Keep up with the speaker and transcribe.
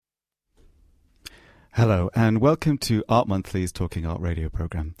Hello and welcome to Art Monthly's Talking Art radio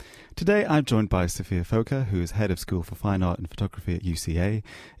programme. Today I'm joined by Sophia Foker, who is Head of School for Fine Art and Photography at UCA,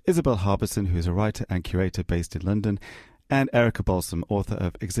 Isabel Harbison, who is a writer and curator based in London, and Erica Balsam, author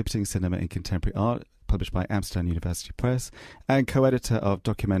of Exhibiting Cinema in Contemporary Art, published by Amsterdam University Press, and co-editor of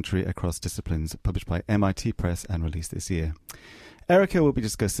Documentary Across Disciplines, published by MIT Press and released this year. Erica will be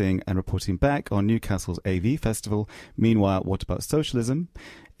discussing and reporting back on Newcastle's AV Festival, Meanwhile, What About Socialism?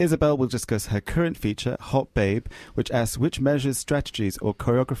 Isabel will discuss her current feature, Hot Babe, which asks which measures, strategies or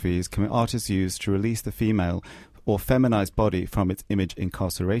choreographies can artists use to release the female or feminized body from its image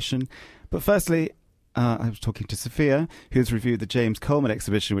incarceration. But firstly, I was talking to Sophia, who's reviewed the James Coleman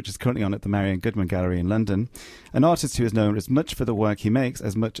exhibition, which is currently on at the Marian Goodman Gallery in London, an artist who is known as much for the work he makes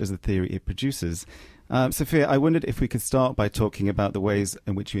as much as the theory it produces. Sophia, I wondered if we could start by talking about the ways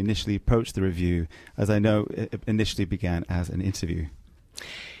in which you initially approached the review, as I know it initially began as an interview.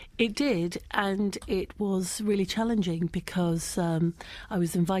 It did, and it was really challenging because I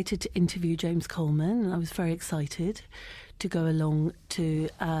was invited to interview James Coleman, and I was very excited to go along to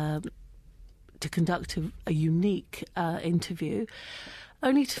conduct a unique interview,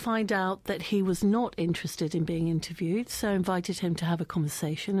 only to find out that he was not interested in being interviewed. So I invited him to have a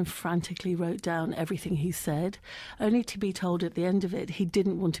conversation and frantically wrote down everything he said, only to be told at the end of it he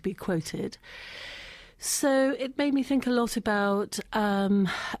didn't want to be quoted. So it made me think a lot about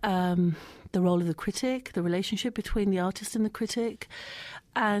the role of the critic, the relationship between the artist and the critic,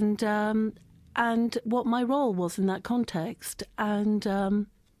 and what my role was in that context. And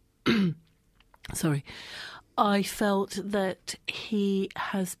I felt that he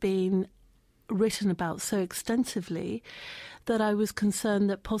has been written about so extensively that I was concerned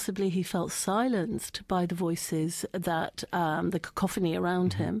that possibly he felt silenced by the voices that the cacophony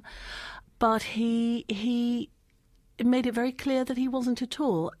around him. But he made it very clear that he wasn't at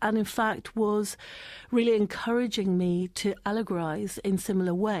all, and in fact was really encouraging me to allegorize in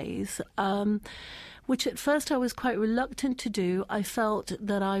similar ways, which at first I was quite reluctant to do. I felt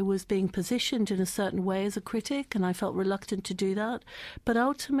that I was being positioned in a certain way as a critic, and I felt reluctant to do that. But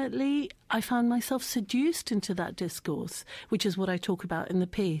ultimately, I found myself seduced into that discourse, which is what I talk about in the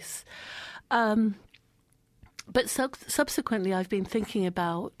piece. But subsequently, I've been thinking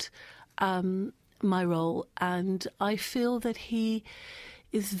about my role, and I feel that he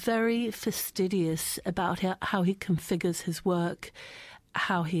is very fastidious about how he configures his work,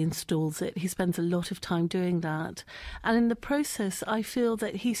 how he installs it. He spends a lot of time doing that. And in the process, I feel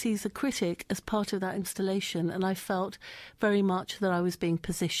that he sees the critic as part of that installation, and I felt very much that I was being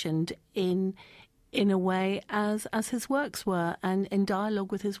positioned in a way as his works were, and in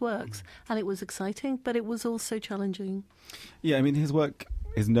dialogue with his works. And it was exciting, but it was also challenging. Yeah, I mean, his work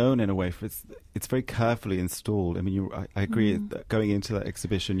is known in a way for it's very carefully installed. I mean, I agree that going into that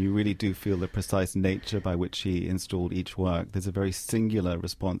exhibition, you really do feel the precise nature by which he installed each work. There's a very singular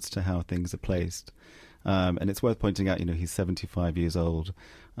response to how things are placed. And it's worth pointing out, he's 75 years old.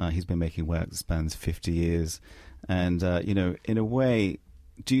 He's been making work that spans 50 years. And, in a way,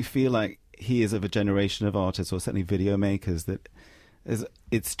 do you feel like he is of a generation of artists, or certainly video makers, that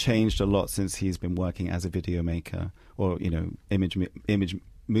it's changed a lot since he's been working as a video maker, or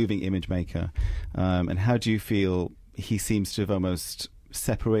moving image maker, and how do you feel he seems to have almost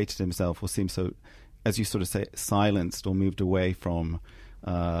separated himself, or seems so, as you sort of say, silenced or moved away from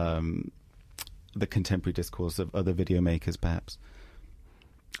the contemporary discourse of other video makers, perhaps?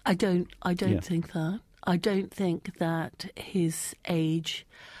 I don't think that. I don't think that his age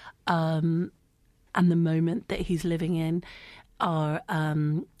and the moment that he's living in are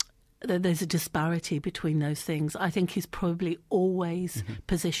there's a disparity between those things. I think he's probably always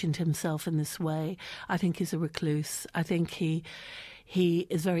positioned himself in this way. I think he's a recluse. I think he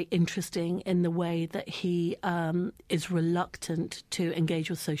is very interesting in the way that he is reluctant to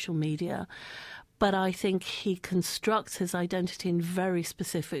engage with social media. But I think he constructs his identity in very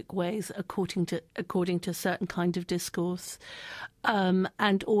specific ways according to a certain kind of discourse,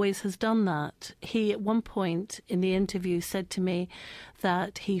 and always has done that. He, at one point in the interview, said to me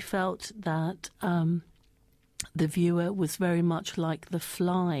that he felt that the viewer was very much like the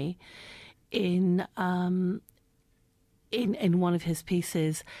fly in one of his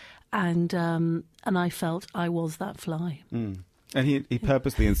pieces, and I felt I was that fly. And he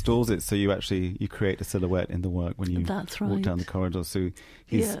purposely installs it so you create a silhouette in the work when you walk down the corridor. So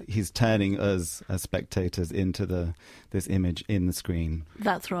he's turning us as spectators into this image in the screen.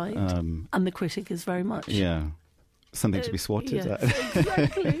 That's right. And the critic is very much something to be swatted at.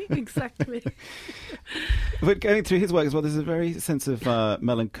 Exactly. But going through his work as well, there's a very sense of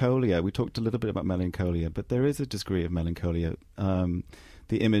melancholia. We talked a little bit about melancholia, but there is a degree of melancholia.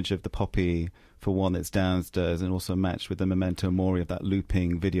 the image of the poppy for one that's downstairs, and also matched with the memento mori of that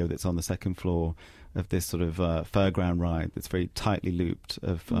looping video that's on the second floor of this sort of fairground ride that's very tightly looped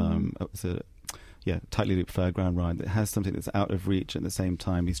tightly looped fairground ride that has something that's out of reach at the same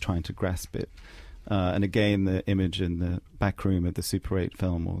time he's trying to grasp it. And again, the image in the back room of the Super 8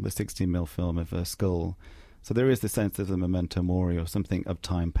 film or the 16mm film of a skull. So there is the sense of the memento mori or something of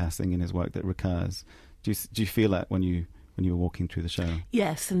time passing in his work that recurs. Do you feel that when you were walking through the show?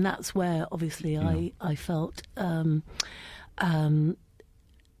 Yes, and that's where obviously I felt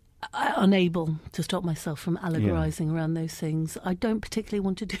unable to stop myself from allegorizing around those things. I don't particularly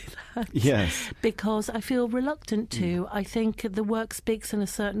want to do that. Yes. Because I feel reluctant to. I think the work speaks in a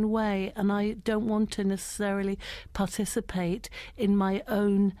certain way, and I don't want to necessarily participate in my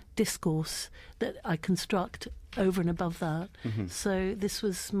own discourse that I construct over and above that. Mm-hmm. So this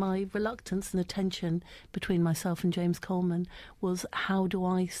was my reluctance, and the tension between myself and James Coleman was, how do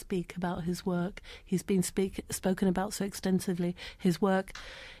I speak about his work? He's been spoken about so extensively. His work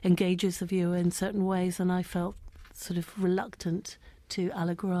engages the viewer in certain ways, and I felt sort of reluctant to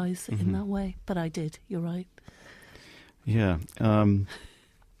allegorize in that way. But I did, you're right. Yeah.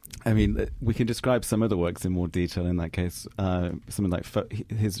 I mean, we can describe some of the works in more detail in that case. Something like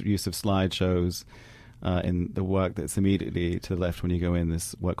his use of slideshows, in the work that's immediately to the left when you go in,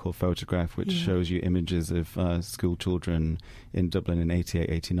 this work called Photograph, which shows you images of school children in Dublin in 88,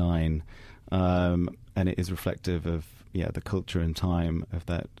 89. And it is reflective of, the culture and time of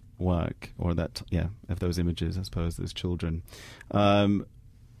that work, or that, of those images, I suppose, as children. Do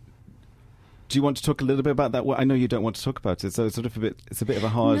you want to talk a little bit about that? Well, I know you don't want to talk about it, so it's a bit of a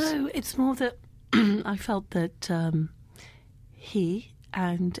hard... No, it's more that I felt that he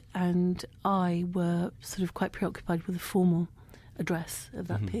and I were sort of quite preoccupied with the formal address of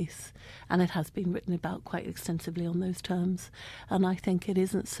that piece, and it has been written about quite extensively on those terms. And I think it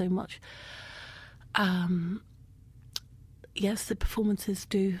isn't so much... yes, the performances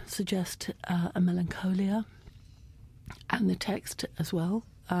do suggest a melancholia, and the text as well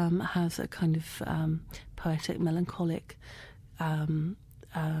has a kind of poetic, melancholic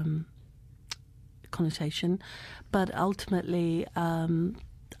connotation, but ultimately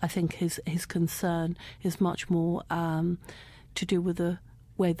I think his concern is much more to do with the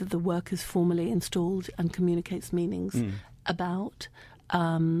way that the work is formally installed and communicates meanings about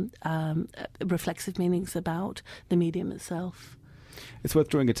reflexive meanings about the medium itself. It's worth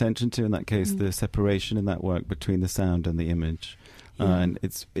drawing attention to in that case the separation in that work between the sound and the image. And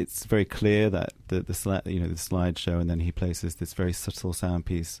it's very clear that the slideshow, and then he places this very subtle sound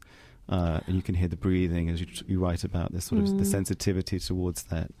piece, and you can hear the breathing as you write about this sort of the sensitivity towards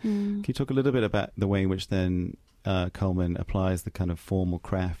that. Can you talk a little bit about the way in which then Coleman applies the kind of formal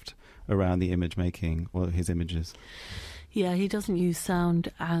craft around the image making or his images? Yeah, he doesn't use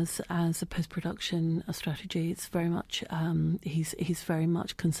sound as a post-production strategy. It's very much he's very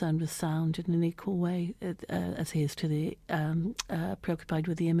much concerned with sound in an equal way as he is to the preoccupied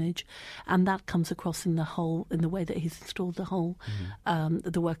with the image, and that comes across in the way that he's installed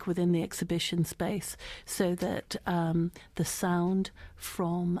the work within the exhibition space, so that the sound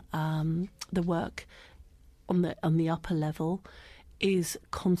from the work on the upper level is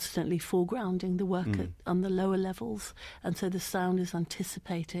constantly foregrounding the work on the lower levels, and so the sound is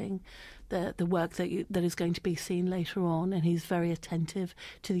anticipating the work that is going to be seen later on, and he's very attentive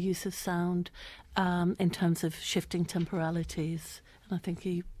to the use of sound in terms of shifting temporalities, and I think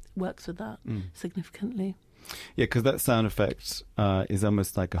he works with that significantly. Yeah, because that sound effect is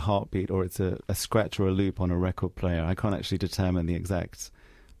almost like a heartbeat, or it's a scratch or a loop on a record player. I can't actually determine the exact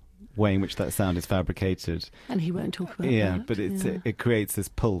way in which that sound is fabricated, and he won't talk about that. But it creates this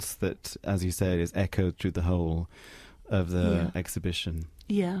pulse that, as you said, is echoed through the whole of the exhibition.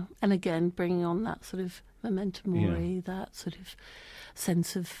 Yeah, and again bringing on that sort of memento mori, that sort of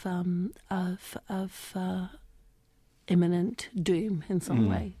sense of imminent doom in some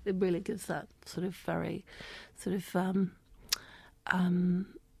way. It really gives that sort of very sort of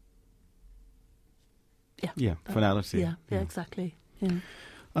finality. Yeah, exactly. Yeah.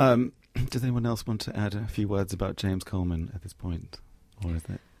 Does anyone else want to add a few words about James Coleman at this point, or is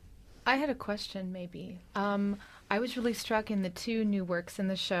that? I had a question, maybe. I was really struck in the two new works in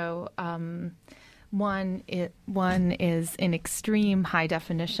the show. One is in extreme high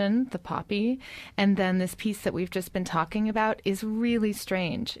definition, The Poppy, and then this piece that we've just been talking about is really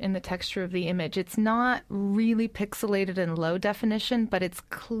strange in the texture of the image. It's not really pixelated in low definition, but it's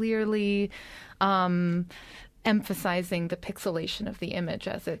clearly emphasizing the pixelation of the image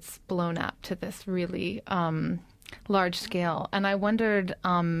as it's blown up to this really large scale. And I wondered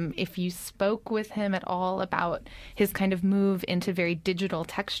if you spoke with him at all about his kind of move into very digital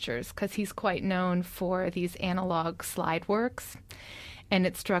textures, because he's quite known for these analog slide works. And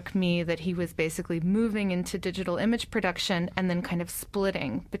it struck me that he was basically moving into digital image production and then kind of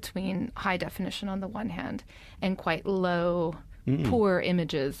splitting between high definition on the one hand and quite low, poor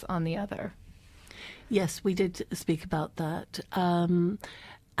images on the other. Yes, we did speak about that. And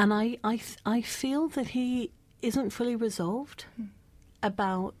I feel that he isn't fully resolved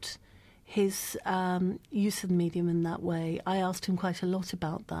about his use of the medium in that way. I asked him quite a lot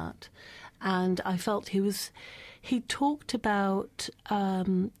about that, and I felt he talked about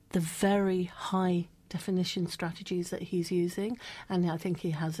the very high definition strategies that he's using, and I think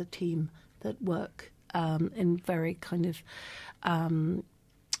he has a team that work in very kind of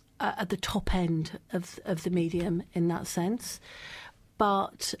at the top end of the medium in that sense,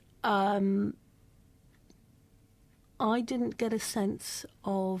 but I didn't get a sense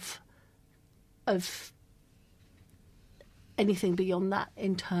of anything beyond that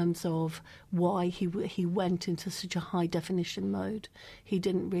in terms of why he went into such a high definition mode. He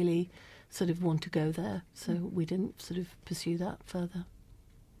didn't really sort of want to go there, so we didn't sort of pursue that further.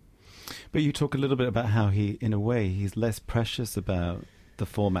 But you talk a little bit about how he, in a way, he's less precious about the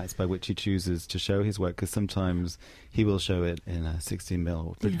formats by which he chooses to show his work, because sometimes he will show it in a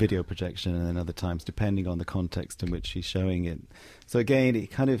 16mm video projection, and then other times, depending on the context in which he's showing it. So again,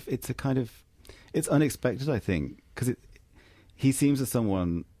 it's unexpected, I think, because he seems as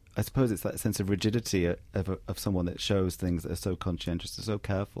someone, I suppose it's that sense of rigidity of someone that shows things that are so conscientious and so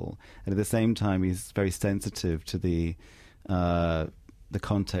careful, and at the same time he's very sensitive to the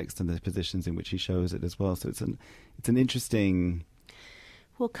context and the positions in which he shows it as well. So it's an interesting.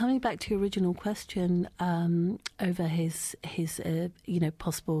 Well, coming back to your original question over his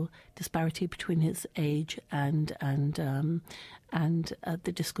possible disparity between his age and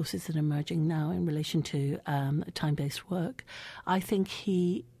the discourses that are emerging now in relation to time-based work, I think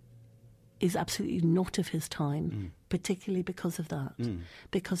he is absolutely not of his time, particularly because of that,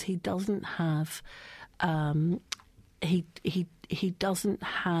 because he doesn't have he doesn't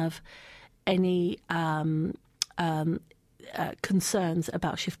have any concerns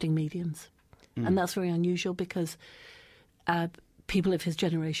about shifting mediums. And that's very unusual, because people of his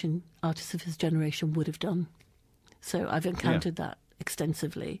generation, artists of his generation, would have done. So I've encountered that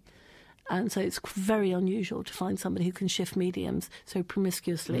extensively. And so it's very unusual to find somebody who can shift mediums so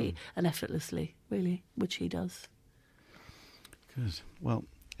promiscuously and effortlessly, really, which he does. Good. Well,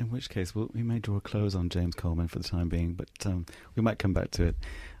 in which case we may draw a close on James Coleman for the time being, but we might come back to it.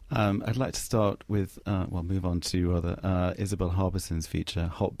 I'd like to start with, move on to Isabel Harbison's feature,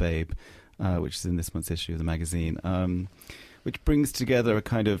 Hot Babe, which is in this month's issue of the magazine, which brings together a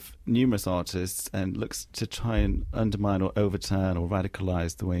kind of numerous artists and looks to try and undermine or overturn or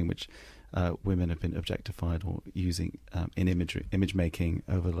radicalize the way in which women have been objectified or using in image making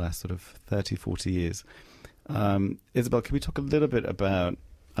over the last sort of 30, 40 years. Isabel, can we talk a little bit about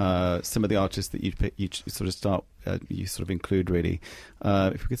some of the artists that you sort of include, really?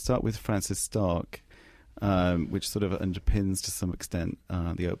 If we could start with Frances Stark, which sort of underpins to some extent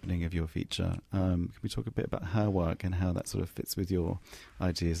the opening of your feature. Can we talk a bit about her work and how that sort of fits with your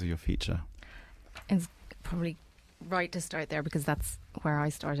ideas of your feature? It's probably right to start there, because that's where I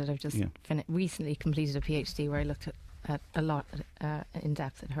started. I've just recently completed a PhD where I looked at a lot in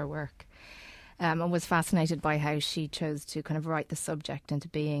depth at her work. And was fascinated by how she chose to kind of write the subject into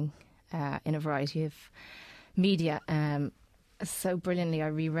being in a variety of media. So brilliantly, I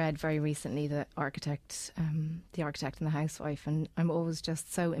reread very recently The Architect and the Housewife, and I'm always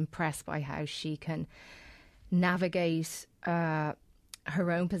just so impressed by how she can navigate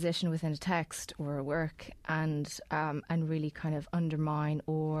her own position within a text or a work, and really kind of undermine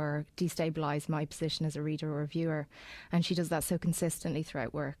or destabilise my position as a reader or a viewer. And she does that so consistently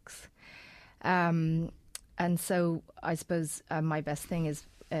throughout works. And so I suppose my best thing is,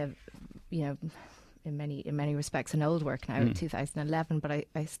 in many respects, an old work now, 2011, but I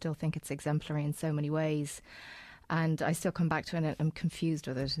still think it's exemplary in so many ways. And I still come back to it, and I'm confused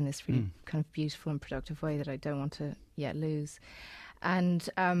with it in this really kind of beautiful and productive way that I don't want to yet lose. And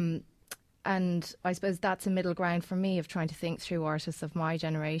I suppose that's a middle ground for me of trying to think through artists of my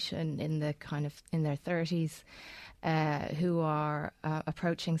generation in their 30s, who are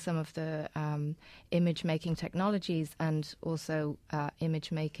approaching some of the image-making technologies and also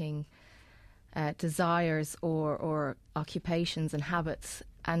image-making desires or occupations and habits,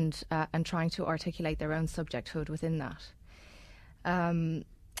 and trying to articulate their own subjecthood within that. And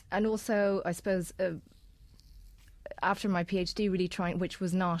also, I suppose, after my PhD, really trying, which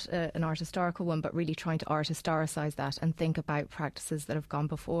was not an art historical one, but really trying to art historicise that and think about practices that have gone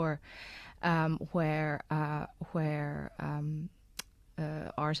before, where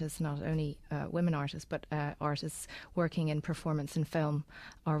artists, not only women artists, but artists working in performance and film,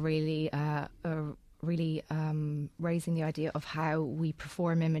 are really raising the idea of how we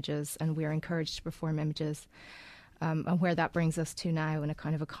perform images, and we're encouraged to perform images, and where that brings us to now in a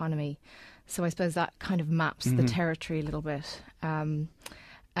kind of economy. So I suppose that kind of maps the territory a little bit, and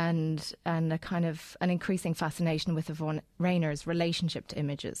a kind of an increasing fascination with Yvonne Rayner's relationship to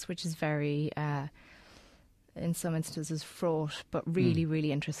images, which is very, in some instances, fraught, but really,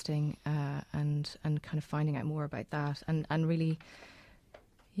 really interesting, and kind of finding out more about that, and really,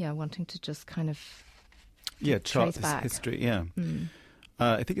 wanting to just kind of chart this history.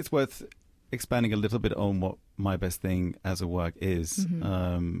 I think it's worth expanding a little bit on what My Best Thing as a work is.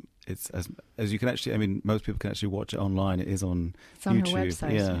 It's as you can actually, I mean, most people can actually watch it online. It is on YouTube, on her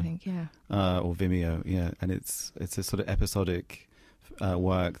website, I think, or Vimeo, and it's a sort of episodic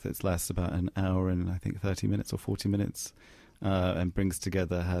work that lasts about an hour and I think 30 minutes or 40 minutes, and brings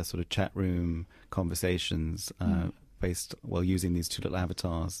together her sort of chat room conversations based using these two little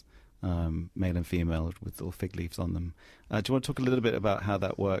avatars, male and female, with little fig leaves on them. Do you want to talk a little bit about how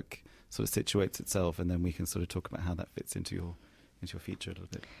that work sort of situates itself, and then we can sort of talk about how that fits into your feature a little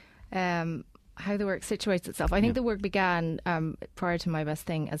bit? How the work situates itself. I think the work began prior to My Best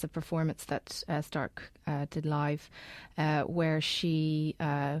Thing as a performance that Stark did live, where she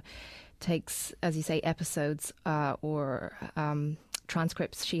takes, as you say, episodes or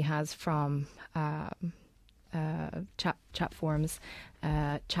transcripts she has from chat forums.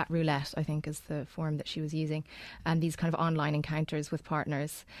 Chat roulette, I think, is the form that she was using, and these kind of online encounters with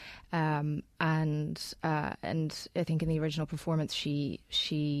partners. And I think in the original performance, she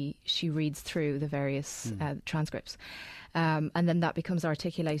reads through the various transcripts, and then that becomes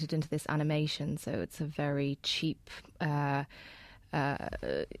articulated into this animation. So it's a very cheap,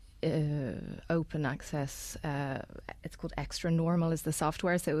 open access. It's called Extra Normal is the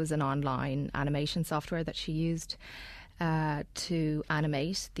software. So it was an online animation software that she used to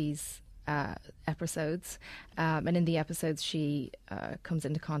animate these episodes, and in the episodes she comes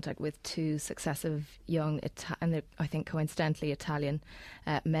into contact with two successive young and I think coincidentally Italian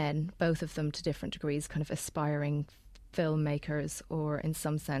men, both of them to different degrees kind of aspiring filmmakers, or in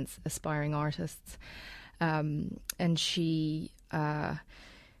some sense aspiring artists, and she I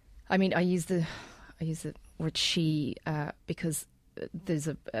use the word she because there's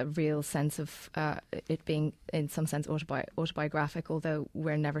a real sense of it being in some sense autobiographic, although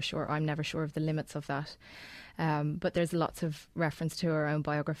I'm never sure of the limits of that, but there's lots of reference to her own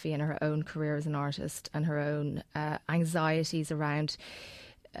biography and her own career as an artist, and her own anxieties around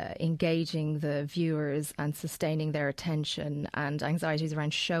engaging the viewers and sustaining their attention, and anxieties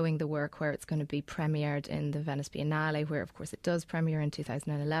around showing the work where it's going to be premiered in the Venice Biennale, where of course it does premiere in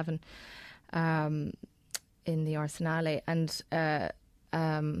 2011 in the Arsenale,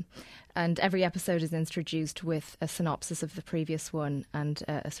 and every episode is introduced with a synopsis of the previous one and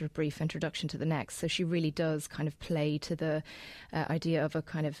a sort of brief introduction to the next. So she really does kind of play to the idea of a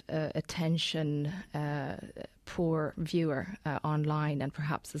kind of attention poor viewer online, and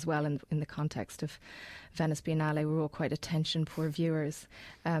perhaps as well in the context of Venice Biennale, we're all quite attention poor viewers.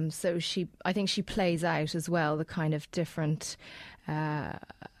 So I think she plays out as well the kind of different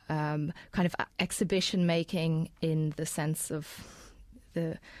kind of exhibition making in the sense of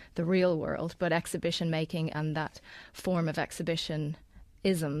the real world, but exhibition making and that form of exhibitionism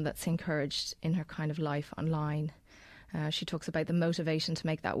that's encouraged in her kind of life online. She talks about the motivation to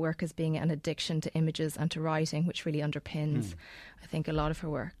make that work as being an addiction to images and to writing, which really underpins, I think, a lot of her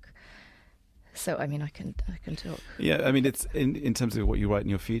work. So, I mean, I can talk. Yeah, I mean, it's in terms of what you write in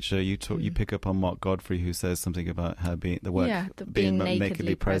your feature, you pick up on Mark Godfrey, who says something about her being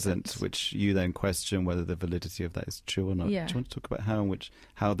nakedly present, which you then question whether the validity of that is true or not. Yeah. Do you want to talk about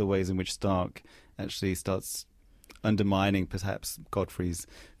how the ways in which Stark actually starts undermining perhaps Godfrey's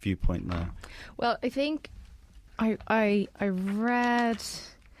viewpoint there? Well, I think I read,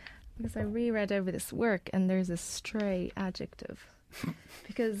 because I reread over this work, and there's a stray adjective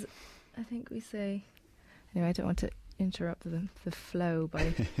because I think we say, anyway, I don't want to interrupt the flow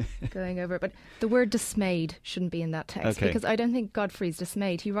by going over it, but the word dismayed shouldn't be in that text, because I don't think Godfrey's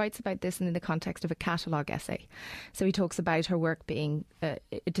dismayed. He writes about this in the context of a catalogue essay. So he talks about her work being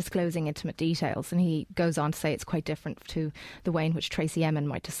disclosing intimate details, and he goes on to say it's quite different to the way in which Tracey Emin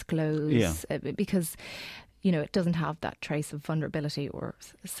might disclose, because it doesn't have that trace of vulnerability or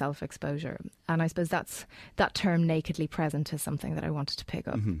self-exposure. And I suppose that term nakedly present is something that I wanted to pick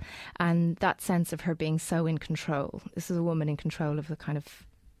up. Mm-hmm. And that sense of her being so in control. This is a woman in control of the kind of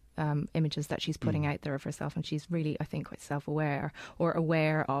images that she's putting out there of herself, and she's really, I think, quite self-aware or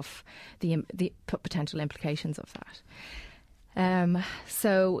aware of the potential implications of that.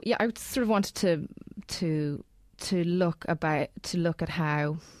 So yeah, I sort of wanted to look at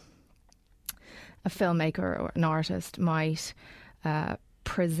how a filmmaker or an artist might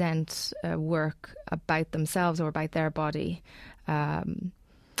present work about themselves or about their body,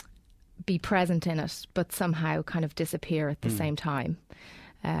 be present in it, but somehow kind of disappear at the same time.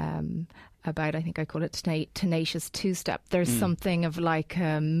 About, I think I call it tenacious two-step. There's something of like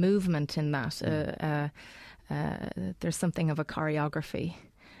movement in that. There's something of a choreography.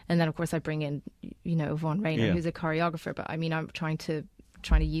 And then, of course, I bring in, Yvonne Rainer, who's a choreographer. But I mean, I'm trying to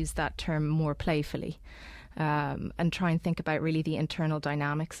use that term more playfully, and try and think about really the internal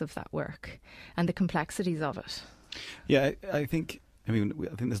dynamics of that work and the complexities of it. Yeah, I think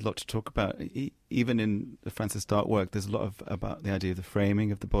there's a lot to talk about. Even in the Frances Dart work, there's a lot about the idea of the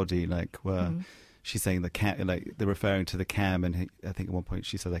framing of the body, like where she's saying like they're referring to the cam, and I think at one point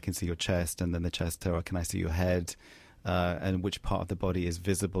she said, "I can see your chest," and then the chest tells her, "Can I see your head?" And which part of the body is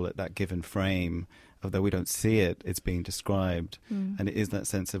visible at that given frame. Although we don't see it, it's being described, and it is that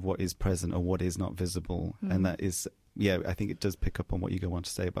sense of what is present or what is not visible, and that is, I think it does pick up on what you go on to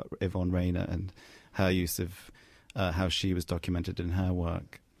say about Yvonne Rainer and her use of how she was documented in her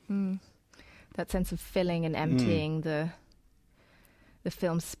work. That sense of filling and emptying the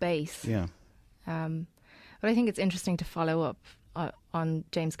film space. Yeah. But I think it's interesting to follow up on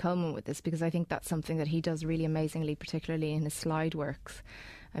James Coleman with this, because I think that's something that he does really amazingly, particularly in his slide works.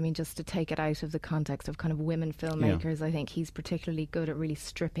 I mean, just to take it out of the context of kind of women filmmakers, I think he's particularly good at really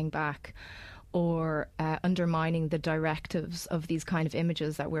stripping back or undermining the directives of these kind of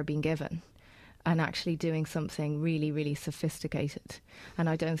images that we're being given, and actually doing something really, really sophisticated. And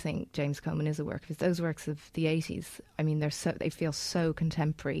I don't think James Coleman is a work of those works of the 80s. I mean, they feel so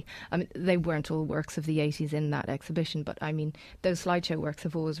contemporary. I mean, they weren't all works of the 80s in that exhibition, but I mean, those slideshow works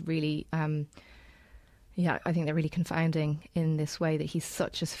have always really, I think they're really confounding in this way that he's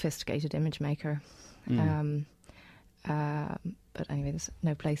such a sophisticated image maker. But anyway, there's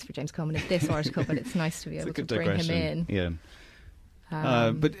no place for James Coleman in this article, but it's nice to be able to bring him in. Yeah.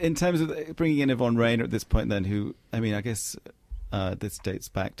 But in terms of bringing in Yvonne Rainer at this point then, who, I mean, I guess this dates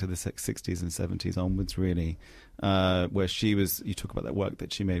back to the 60s and 70s onwards, really, where she was, you talk about that work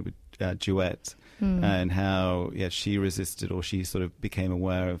that she made with Duet, and how, she resisted, or she sort of became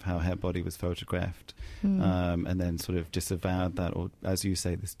aware of how her body was photographed, and then sort of disavowed that, or as you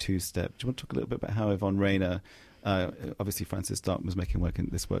say, this two-step. Do you want to talk a little bit about how Yvonne Rainer, obviously Frances Dart was making work in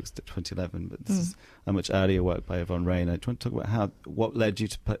this work's 2011, but this is a much earlier work by Yvonne Rainer. Do you want to talk about what led you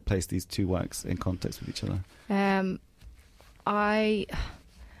to place these two works in context with each other? I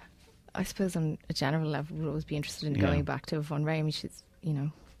suppose on a general level would always be interested in going back to Yvonne Rainer. I mean, she's,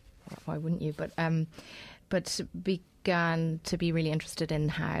 why wouldn't you? But began to be really interested in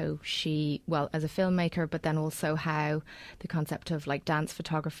how she, as a filmmaker, but then also how the concept of like dance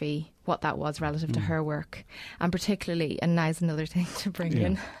photography, what that was relative to her work. And particularly, and now's another thing to bring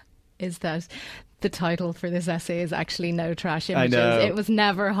in, is that the title for this essay is actually No Trash Images. I know. It was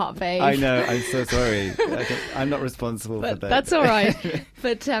never Hot Babe. I know, I'm so sorry. I'm not responsible for that. That's all right.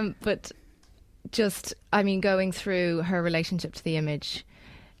 But just, I mean, going through her relationship to the image,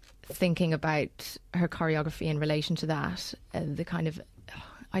 thinking about her choreography in relation to that, the kind of,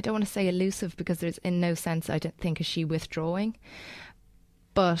 I don't want to say elusive, because there's in no sense, I don't think, is she withdrawing,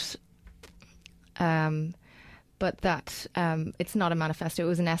 but that it's not a manifesto. It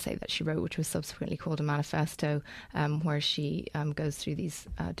was an essay that she wrote, which was subsequently called a manifesto, where she goes through these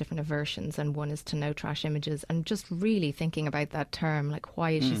different aversions, and one is to No Trash Images, and just really thinking about that term, like why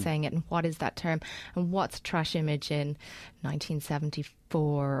is she saying it, and what is that term, and what's a trash image in 1974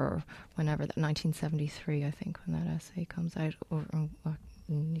 or whenever, that 1973, I think, when that essay comes out, or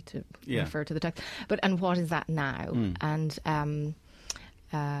you need to refer to the text, and what is that now? And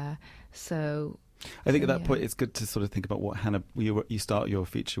so I think at that point it's good to sort of think about what you start your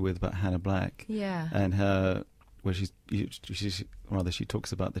feature with about Hannah Black, and her, where she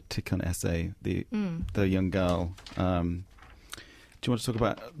talks about the Tikkun essay, the young girl. Do you want to talk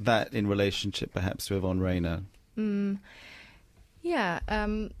about that in relationship perhaps to Yvonne Rainer?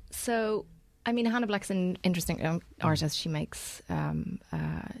 So I mean, Hannah Black's an interesting artist. She makes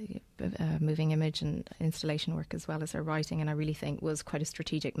moving image and installation work as well as her writing, and I really think was quite a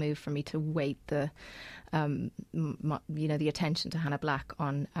strategic move for me to weight the, the attention to Hannah Black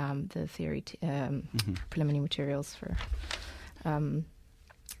on the theory, preliminary materials for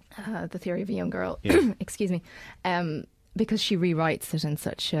the Theory of a Young Girl. Yeah. Excuse me, because she rewrites it in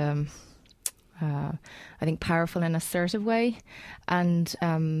such. I think powerful and assertive way, and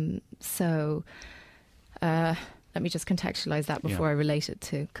so let me just contextualise that before I relate it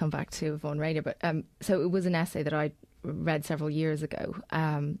to come back to Yvonne Rainer. But so it was an essay that I read several years ago,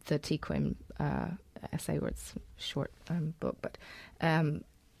 the Tequin essay, where it's a short book, but and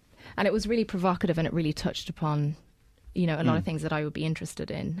it was really provocative, and it really touched upon a lot of things that I would be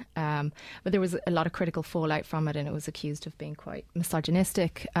interested in. But there was a lot of critical fallout from it, and it was accused of being quite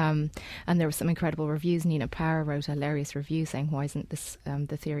misogynistic. And there were some incredible reviews. Nina Power wrote a hilarious review saying, why isn't this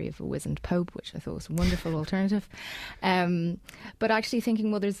the theory of a wizened Pope, which I thought was a wonderful alternative. But actually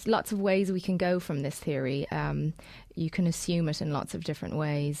thinking, well, there's lots of ways we can go from this theory. You can assume it in lots of different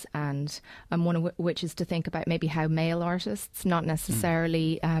ways, and one of which is to think about maybe how male artists, not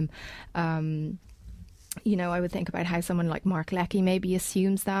necessarily... I would think about how someone like Mark Leckey maybe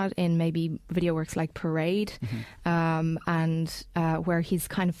assumes that in maybe video works like Parade, and where he's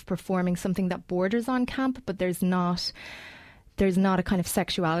kind of performing something that borders on camp, but there's not a kind of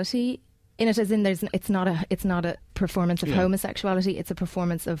sexuality in it, as in it's not a performance of homosexuality, it's a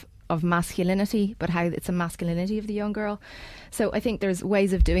performance of masculinity, but how it's a masculinity of the young girl. So I think there's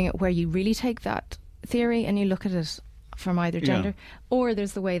ways of doing it where you really take that theory and you look at it from either gender, or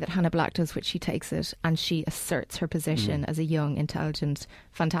there's the way that Hannah Black does, which she takes it and she asserts her position as a young, intelligent,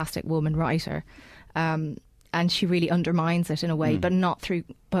 fantastic woman writer, and she really undermines it in a way, but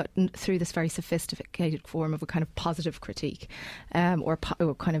through this very sophisticated form of a kind of positive critique, or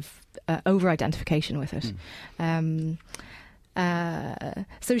kind of over-identification with it.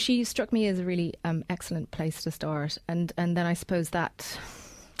 So she struck me as a really excellent place to start, and then I suppose that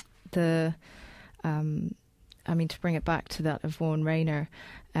to bring it back to that Yvonne Rainer,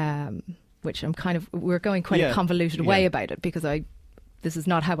 which we're going quite a convoluted way about it, because this is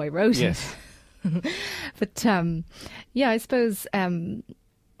not how I wrote it. But I suppose...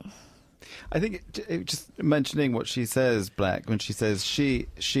 I think just mentioning what she says, Black, when she says she,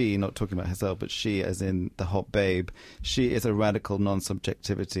 not talking about herself, but she as in the hot babe, she is a radical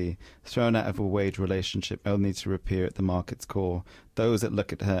non-subjectivity, thrown out of a wage relationship only to reappear at the market's core. Those that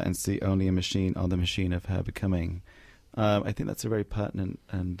look at her and see only a machine are the machine of her becoming. I think that's a very pertinent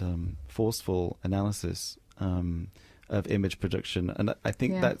and forceful analysis of image production. And I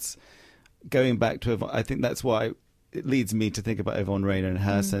think that's going back to, I think that's why it leads me to think about Yvonne Rainer and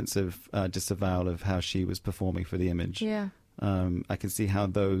her sense of disavowal of how she was performing for the image. Yeah. I can see how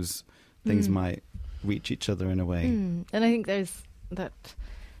those things might reach each other in a way. And I think there's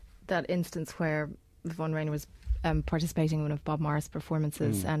that instance where Yvonne Rainer was participating in one of Bob Morris'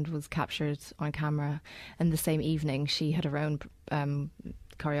 performances and was captured on camera, and the same evening she had her own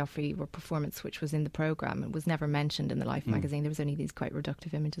choreography or performance which was in the programme. It was never mentioned in the Life magazine. There was only these quite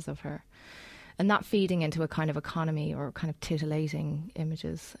reductive images of her. And that feeding into a kind of economy or kind of titillating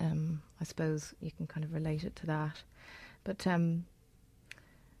images, I suppose you can kind of relate it to that. But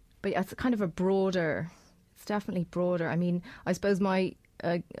it's kind of a broader, it's definitely broader. I mean, I suppose I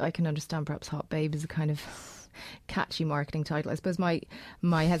can understand perhaps Hot Babe is a kind of catchy marketing title. I suppose my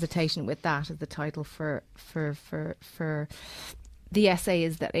hesitation with that as the title for the essay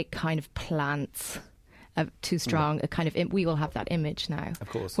is that it kind of plants too strong a kind of we all have that image now, of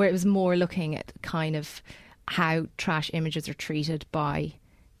course, where it was more looking at kind of how trash images are treated by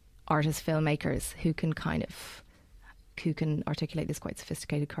artists, filmmakers who can articulate this quite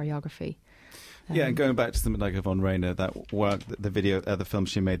sophisticated choreography. And going back to something like Yvonne Rainer, that work, the film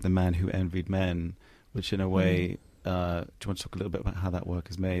she made, The Man Who Envied Men, which in a way, do you want to talk a little bit about how that work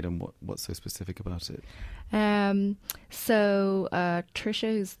is made and what's so specific about it? So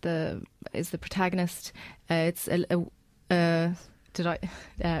Trisha, is the protagonist. It's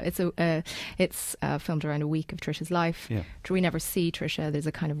filmed around a week of Trisha's life. Yeah. We never see Trisha.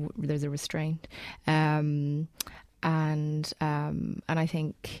 There's a restraint, and I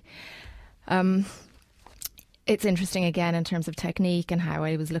think. It's interesting again in terms of technique and how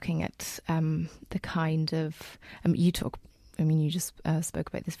I was looking at the kind of you just spoke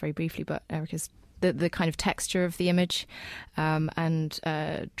about this very briefly, but Erica's the kind of texture of the image and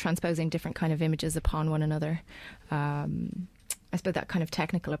transposing different kind of images upon one another. I suppose that kind of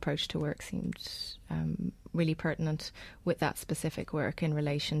technical approach to work seemed really pertinent with that specific work in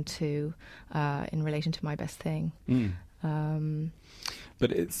relation to My Best Thing.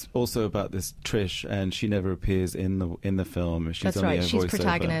 But it's also about this Trish, and she never appears in the film. She's that's only right. a She's voiceover.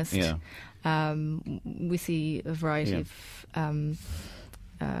 protagonist. Yeah. We see a variety of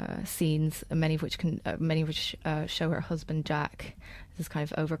scenes, many of which show her husband Jack, this kind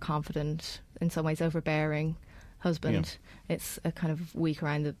of overconfident, in some ways overbearing husband. Yeah. It's a kind of week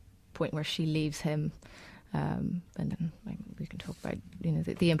around the point where she leaves him. And then we can talk about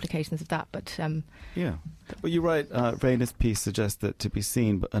the implications of that. But well, you're right. Rayner's piece suggests that to be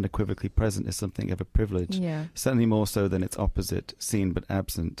seen but unequivocally present is something of a privilege. Yeah, certainly more so than its opposite, seen but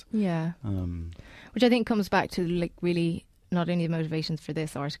absent. Yeah, which I think comes back to like really not only the motivations for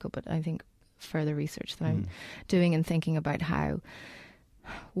this article, but I think further research that I'm doing and thinking about how,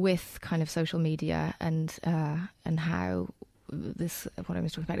 with kind of social media and how. This, what I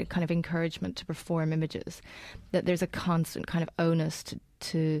was talking about, a kind of encouragement to perform images, that there's a constant kind of onus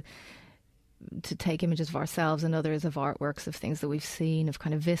to take images of ourselves and others, of artworks, of things that we've seen, of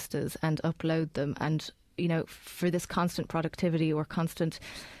kind of vistas, and upload them. And, for this constant productivity or constant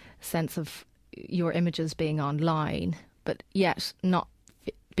sense of your images being online, but yet not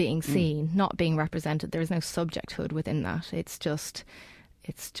being seen, not being represented. There is no subjecthood within that. It's just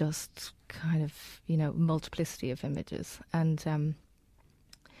kind of multiplicity of images, and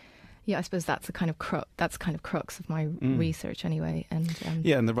I suppose that's a kind of crux of my research anyway. And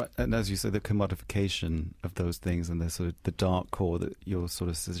and as you say, the commodification of those things and the sort of the dark core that you're sort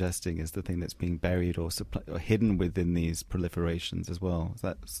of suggesting is the thing that's being buried or hidden within these proliferations as well.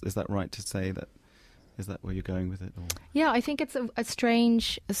 Is that right to say that? Is that where you're going with it? Or? Yeah, I think it's a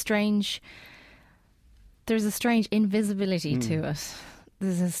strange. There's a strange invisibility to it.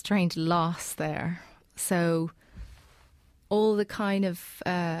 There's a strange loss there. So all the kind of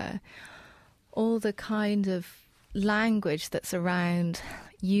language that's around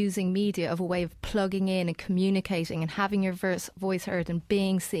using media of a way of plugging in and communicating and having your voice heard and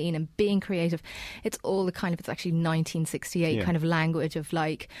being seen and being creative, it's all it's actually 1968 kind of language of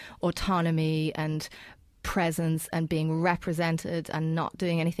like autonomy and presence and being represented and not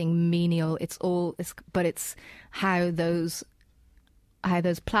doing anything menial. But it's how those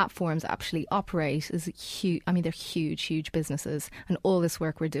platforms actually operate is huge. I mean, they're huge businesses, and all this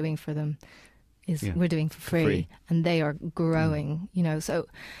work we're doing for them is we're doing for free, and they are growing. So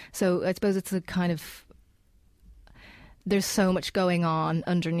I suppose it's a kind of, there's so much going on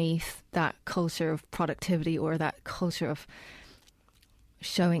underneath that culture of productivity or that culture of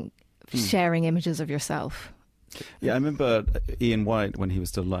sharing images of yourself. Yeah, I remember Ian White, when he was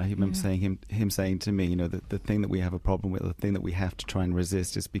still alive, I remember saying him saying to me, the thing that we have a problem with, the thing that we have to try and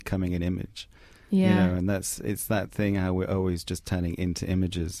resist is becoming an image. Yeah. And it's that thing how we're always just turning into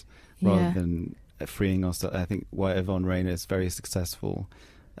images rather than freeing ourselves. I think why Yvonne Rainer is very successful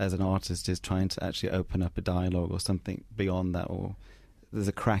as an artist is trying to actually open up a dialogue or something beyond that, or there's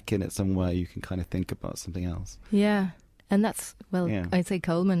a crack in it somewhere you can kind of think about something else. Yeah. And that's, I'd say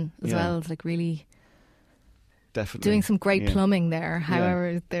Coleman as well. It's like really... Definitely. Doing some great plumbing there,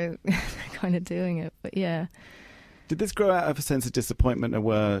 however they're kind of doing it. But yeah. Did this grow out of a sense of disappointment of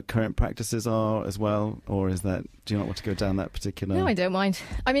where current practices are as well? Or do you not want to go down that particular... No, I don't mind.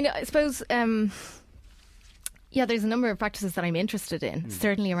 I mean, I suppose... there's a number of practices that I'm interested in,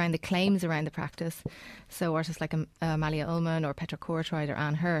 certainly around the claims around the practice. So artists like Amalia Ullmann or Petra Kortreit or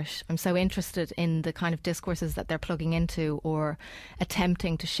Anne Hirsch, I'm so interested in the kind of discourses that they're plugging into or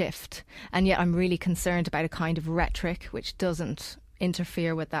attempting to shift. And yet I'm really concerned about a kind of rhetoric which doesn't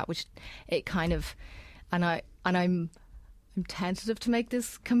interfere with that, which it kind of... I'm tentative to make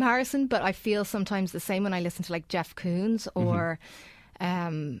this comparison, but I feel sometimes the same when I listen to like Jeff Koons or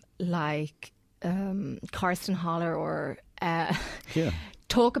Karsten Haller or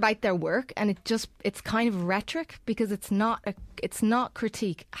talk about their work, and it's kind of rhetoric because it's not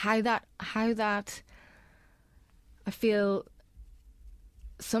critique. How that I feel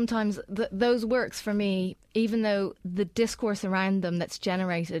sometimes those works for me, even though the discourse around them that's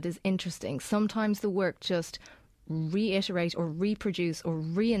generated is interesting, sometimes the work just reiterate or reproduce or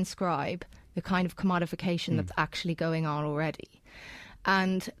reinscribe the kind of commodification that's actually going on already.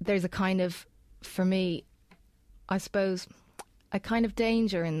 And there's a kind of, for me, I suppose, a kind of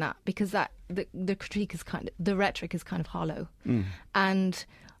danger in that, because that the critique is the rhetoric is kind of hollow. And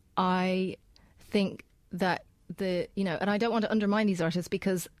I think that and I don't want to undermine these artists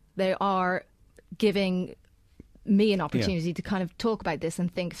because they are giving me an opportunity to kind of talk about this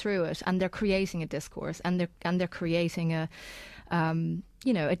and think through it, and they're creating a discourse, and they're creating a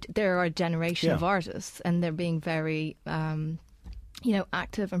there are a generation of artists, and they're being very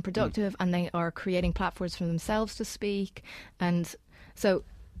active and productive, and they are creating platforms for themselves to speak. And so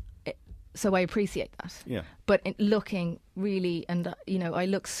so I appreciate that. Yeah. But looking really, and I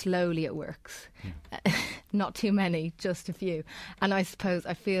look slowly at works, not too many, just a few. And I suppose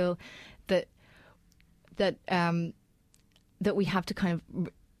I feel that we have to kind of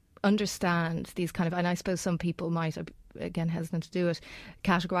understand these kind of, and I suppose some people might, again, hesitant to do it,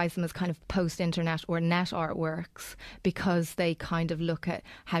 categorise them as kind of post-internet or net artworks, because they kind of look at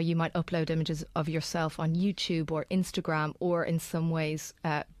how you might upload images of yourself on YouTube or Instagram, or in some ways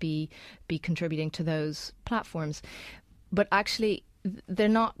be contributing to those platforms. But actually, they're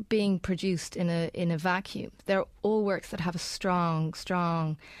not being produced in a vacuum. They're all works that have a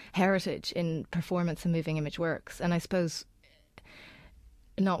strong heritage in performance and moving image works. And I suppose,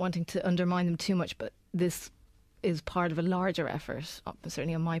 not wanting to undermine them too much, but this is part of a larger effort,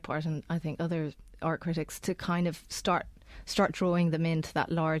 certainly on my part, and I think other art critics, to kind of start drawing them into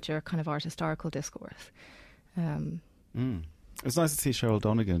that larger kind of art historical discourse. It's nice to see Cheryl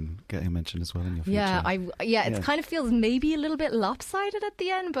Donegan getting mentioned as well in your feature. It kind of feels maybe a little bit lopsided at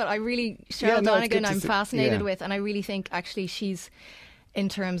the end, but I really, Cheryl Donegan I'm fascinated with, and I really think actually she's, in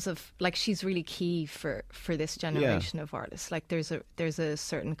terms of, like, she's really key for this generation of artists. Like, there's a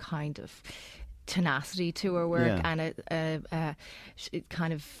certain kind of tenacity to her work, and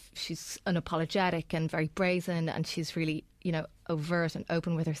she's unapologetic and very brazen, and she's really overt and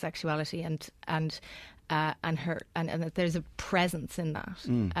open with her sexuality, and there's a presence in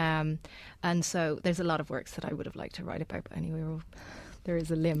that, and so there's a lot of works that I would have liked to write about, but anyway, there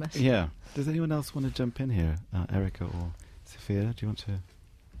is a limit. Yeah. Does anyone else want to jump in here, Erica or Sophia? Do you want to?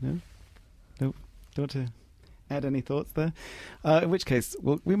 No. Don't want to add any thoughts there? In which case,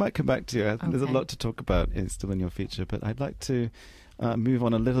 we might come back to you. I think there's a lot to talk about still in your feature, but I'd like to move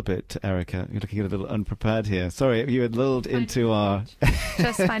on a little bit to Erica. You're looking a little unprepared here. Sorry, you had lulled into our...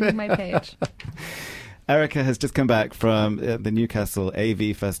 Just finding my page. Erica has just come back from the Newcastle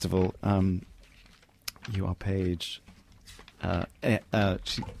AV Festival. You are page... Got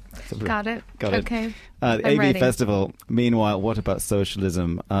it. Okay. The AV ready. Festival, Meanwhile, What About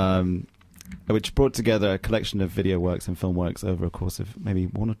Socialism? Which brought together a collection of video works and film works over a course of maybe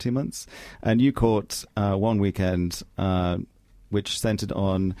 1 or 2 months. And you caught one weekend which centered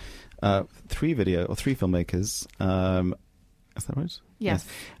on 3 filmmakers. Is that right? Yes.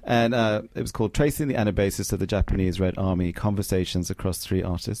 And it was called Tracing the Anabasis of the Japanese Red Army, Conversations Across 3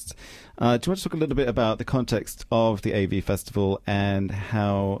 Artists. Do you want to talk a little bit about the context of the AV Festival and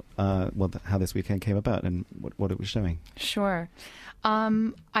how this weekend came about and what it was showing? Sure.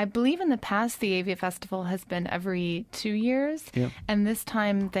 I believe in the past the AV Festival has been every 2 years, and this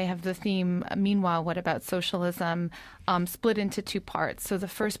time they have the theme, Meanwhile, What About Socialism, split into 2 parts. So the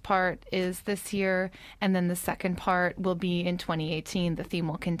first part is this year, and then the second part will be in 2018. The theme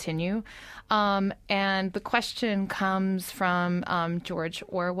will continue. And the question comes from George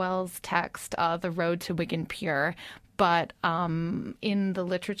Orwell's text, The Road to Wigan Pier. But in the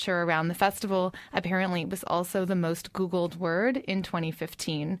literature around the festival, apparently it was also the most Googled word in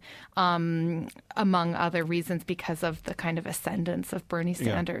 2015, among other reasons because of the kind of ascendance of Bernie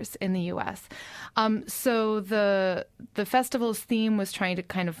Sanders in the U.S. So the festival's theme was trying to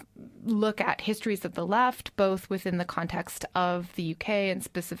kind of look at histories of the left, both within the context of the UK and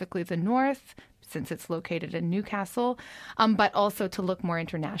specifically the North, since it's located in Newcastle, but also to look more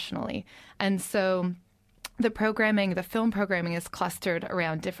internationally. And so the film programming is clustered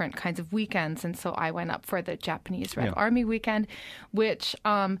around different kinds of weekends. And so I went up for the Japanese Red Army weekend, which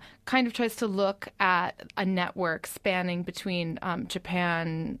kind of tries to look at a network spanning between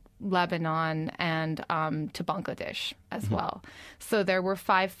Japan, Lebanon, and to Bangladesh as well. So there were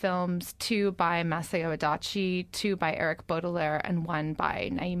 5 films, 2 by Masao Adachi, 2 by Eric Baudelaire, and 1 by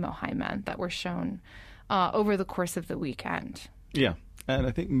Naim Ohaiman that were shown over the course of the weekend. Yeah. And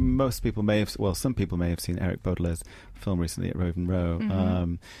I think some people may have seen Eric Baudelaire's film recently at Roven Row.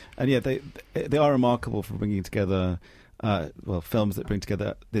 And they are remarkable for bringing together, films that bring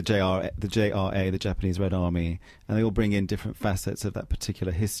together the JRA, the Japanese Red Army, and they all bring in different facets of that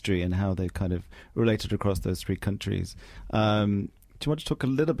particular history and how they've kind of related across those 3 countries. Do you want to talk a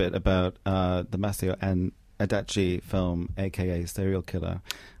little bit about the Masao and Adachi film, aka Serial Killer?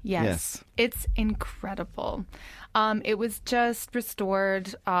 Yes. It's incredible. It was just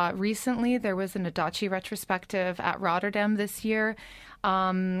restored recently. There was an Adachi retrospective at Rotterdam this year.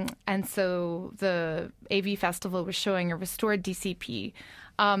 And so the AV Festival was showing a restored DCP.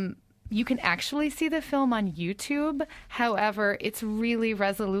 You can actually see the film on YouTube. However, it's really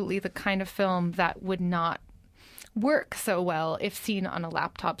resolutely the kind of film that would not work so well if seen on a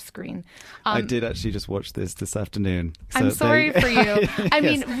laptop screen. I did actually just watch this afternoon. So I'm sorry for you. I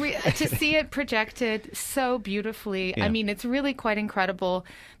Yes. mean, to see it projected so beautifully, Yeah. I mean, it's really quite incredible.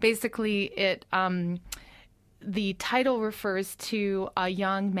 Basically, the title refers to a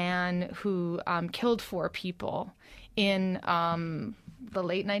young man who killed 4 people in the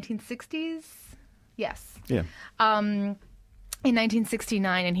late 1960s. Yes. Yeah. In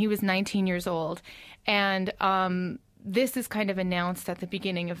 1969, and he was 19 years old. And this is kind of announced at the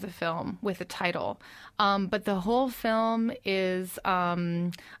beginning of the film with a title. But the whole film is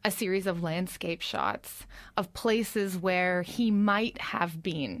a series of landscape shots of places where he might have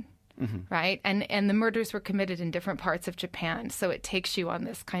been. Mm-hmm. Right? And the murders were committed in different parts of Japan. So it takes you on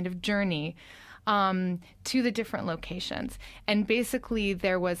this kind of journey to the different locations. And basically,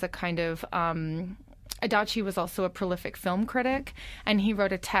 there was a kind of Adachi was also a prolific film critic, and he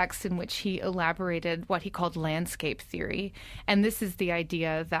wrote a text in which he elaborated what he called landscape theory. And this is the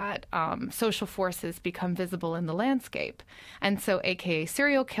idea that social forces become visible in the landscape. And so AKA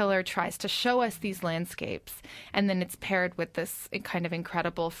Serial Killer tries to show us these landscapes, and then it's paired with this kind of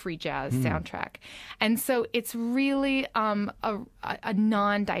incredible free jazz soundtrack. And so it's really a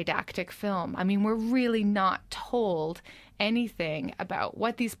non-didactic film. I mean, we're really not told anything about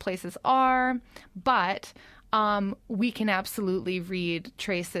what these places are, but we can absolutely read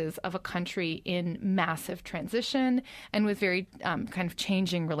traces of a country in massive transition and with very kind of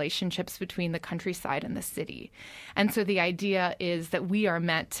changing relationships between the countryside and the city. And so the idea is that we are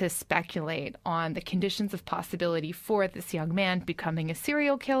meant to speculate on the conditions of possibility for this young man becoming a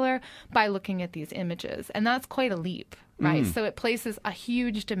serial killer by looking at these images. And that's quite a leap, right? So it places a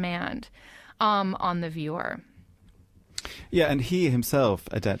huge demand on the viewer. Yeah, and he himself,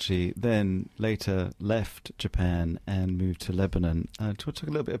 Adachi, then later left Japan and moved to Lebanon. Do you want to talk a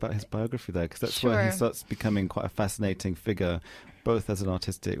little bit about his biography there? Because that's where he starts becoming quite a fascinating figure, both as an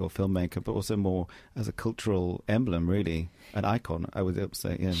artistic or filmmaker, but also more as a cultural emblem, really, an icon, I would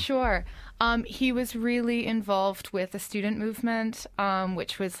say. Yeah. Sure. He was really involved with the student movement,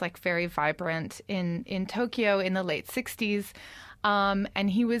 which was like very vibrant in Tokyo in the late 60s. And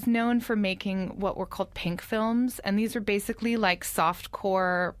he was known for making what were called pink films. And these are basically like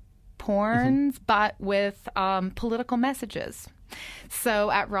softcore porns, but with political messages.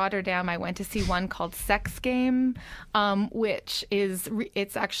 So at Rotterdam, I went to see one called Sex Game, which is,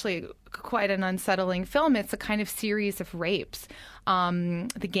 it's actually quite an unsettling film. It's a kind of series of rapes.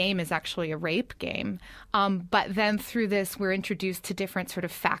 The game is actually a rape game. But then through this, we're introduced to different sort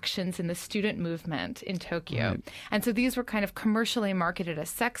of factions in the student movement in Tokyo. Right. And so these were kind of commercially marketed as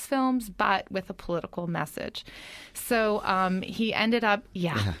sex films, but with a political message. So he ended up,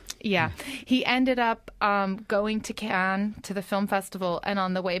 he ended up going to Cannes, to the film festival, and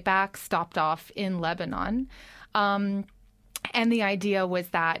on the way back stopped off in Lebanon. And the idea was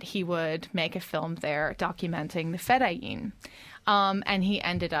that he would make a film there documenting the Fedayeen. And he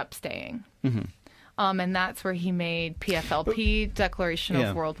ended up staying. Mm-hmm. And that's where he made PFLP, Declaration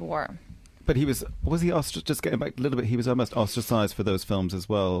of World War. But he was he just getting back a little bit, he was almost ostracized for those films as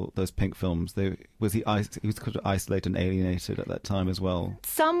well, those pink films. He was kind of isolated and alienated at that time as well.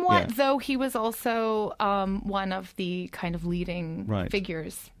 Somewhat, though he was also one of the kind of leading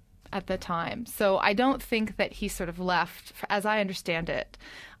figures at the time. So I don't think that he sort of left, as I understand it,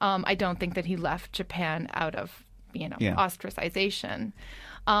 I don't think that he left Japan out of ostracization,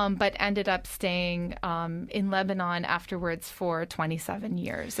 but ended up staying in Lebanon afterwards for 27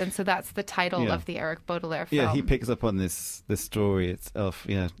 years. And so that's the title of the Eric Baudelaire film. Yeah, he picks up on this story itself,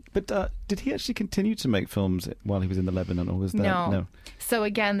 But did he actually continue to make films while he was in the Lebanon, or was that... No. So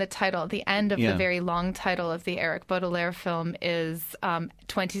again, the end of the very long title of the Eric Baudelaire film is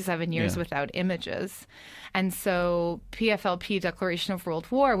 27 Years Without Images. And so PFLP, Declaration of World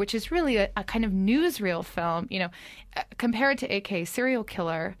War, which is really a kind of newsreel film, compared to AK Serial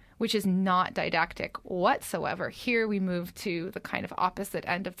Killer, which is not didactic whatsoever. Here we move to the kind of opposite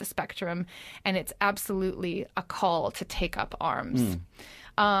end of the spectrum, and it's absolutely a call to take up arms.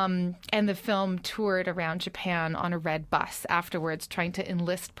 And the film toured around Japan on a red bus afterwards, trying to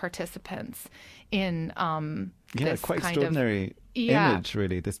enlist participants in this quite kind extraordinary image,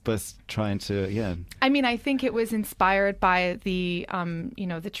 really. This bus trying to, I mean, I think it was inspired by the,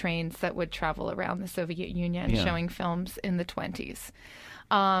 the trains that would travel around the Soviet Union showing films in the 1920s.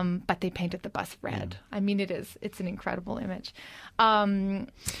 But they painted the bus red. I mean, it's an incredible image.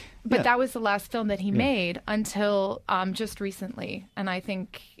 But that was the last film that he made until just recently. And I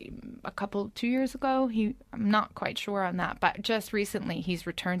think 2 years ago, I'm not quite sure on that, but just recently he's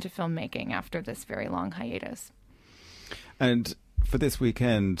returned to filmmaking after this very long hiatus. And for this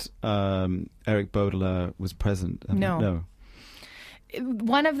weekend, Eric Baudelaire was present. No.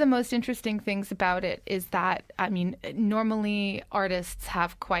 One of the most interesting things about it is that, normally artists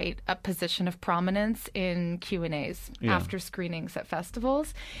have quite a position of prominence in Q&As after screenings at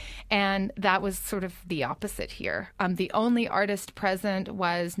festivals, and that was sort of the opposite here. The only artist present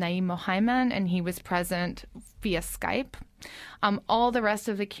was Naeem Mohaiman, and he was present via Skype. All the rest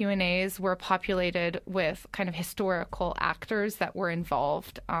of the Q&As were populated with kind of historical actors that were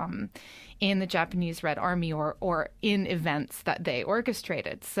involved in the Japanese Red Army or in events that they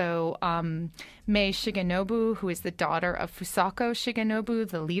orchestrated. So Mei Shigenobu, who is the daughter of Fusako Shigenobu,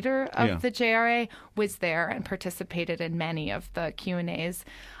 the leader of the JRA, was there and participated in many of the Q&As.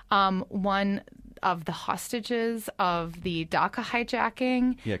 One of the hostages of the Dhaka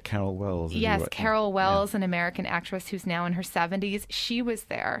hijacking. Yeah, Carol Wells. Yes, Carol Wells, an American actress who's now in her 70s. She was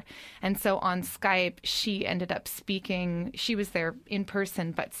there. And so on Skype, she ended up speaking. She was there in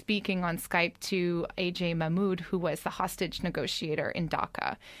person, but speaking on Skype to A.J. Mahmoud, who was the hostage negotiator in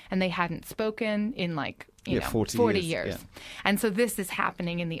Dhaka. And they hadn't spoken in 40 years. Yeah. And so this is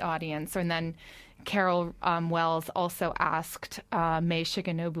happening in the audience. And then Carol Wells also asked Mei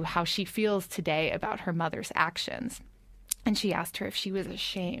Shigenobu how she feels today about her mother's actions. And she asked her if she was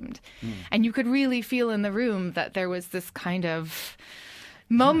ashamed. And you could really feel in the room that there was this kind of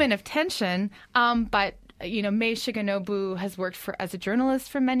moment of tension. But Mei Shigenobu has worked as a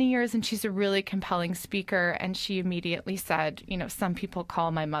journalist for many years, and she's a really compelling speaker. And she immediately said, some people call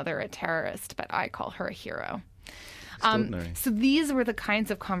my mother a terrorist, but I call her a hero. So these were the kinds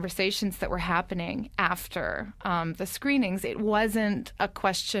of conversations that were happening after the screenings. It wasn't a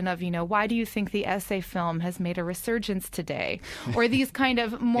question of, why do you think the essay film has made a resurgence today? Or these kind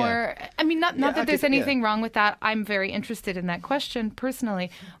of more, not that there's anything wrong with that. I'm very interested in that question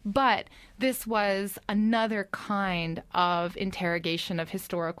personally. But this was another kind of interrogation of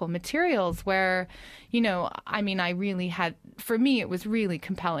historical materials where, I really had, for me, it was really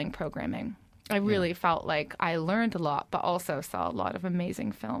compelling programming. I really felt like I learned a lot, but also saw a lot of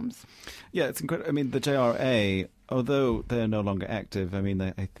amazing films. Yeah, it's incredible. The JRA, although they're no longer active, I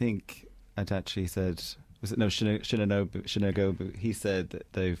think Adachi said, Shinogobu, he said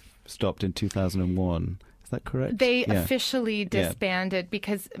that they've stopped in 2001. Is that correct? They officially disbanded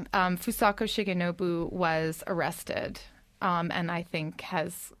because Fusako Shigenobu was arrested and I think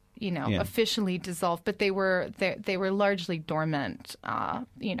has officially dissolved, but they were largely dormant,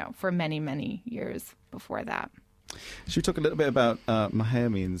 for many, many years before that. Should we talk a little bit about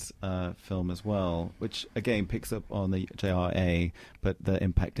Mohaiman's film as well, which again picks up on the JRA, but the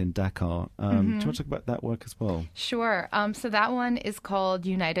impact in Dakar. Do you want to talk about that work as well? Sure. So that one is called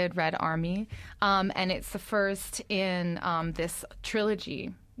United Red Army, and it's the first in this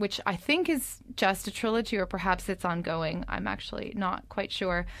trilogy, which I think is just a trilogy, or perhaps it's ongoing. I'm actually not quite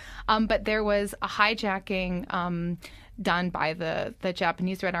sure. But there was a hijacking done by the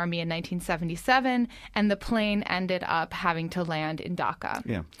Japanese Red Army in 1977, and the plane ended up having to land in Dhaka.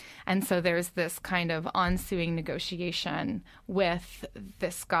 Yeah. And so there's this kind of ensuing negotiation with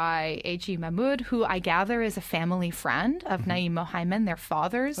this guy, A.G. Mahmoud, who I gather is a family friend of Naeem Mohaiman. Their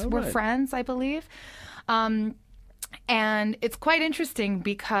fathers were friends, I believe. And it's quite interesting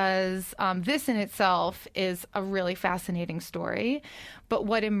because this in itself is a really fascinating story. But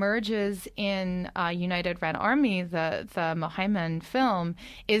what emerges in United Red Army, the Mohaiman film,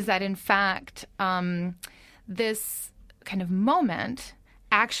 is that in fact this kind of moment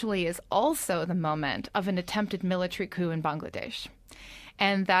actually is also the moment of an attempted military coup in Bangladesh.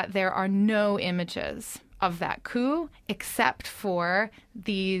 And that there are no images of that coup except for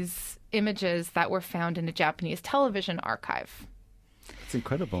these images that were found in a Japanese television archive. It's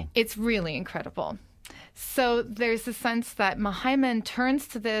incredible. It's really incredible. So there's a sense that Mohaiman turns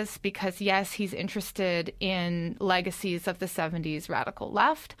to this because, yes, he's interested in legacies of the 70s radical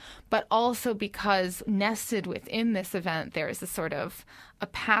left, but also because nested within this event, there is a sort of a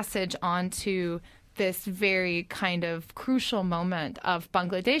passage onto this very kind of crucial moment of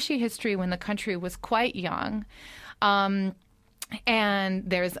Bangladeshi history when the country was quite young. And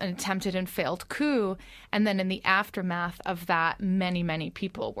there's an attempted and failed coup. And then in the aftermath of that, many, many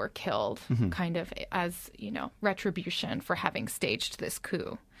people were killed, kind of as, retribution for having staged this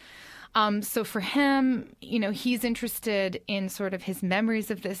coup. So for him, he's interested in sort of his memories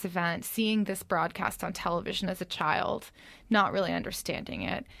of this event, seeing this broadcast on television as a child, not really understanding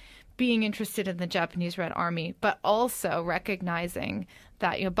it, being interested in the Japanese Red Army, but also recognizing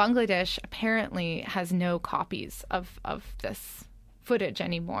that Bangladesh apparently has no copies of this footage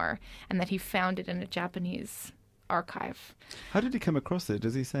anymore, and that he found it in a Japanese archive. How did he come across it?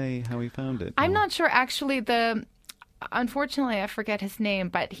 Does he say how he found it? I'm not sure. Actually, unfortunately, I forget his name,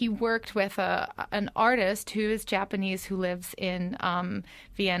 but he worked with an artist who is Japanese who lives in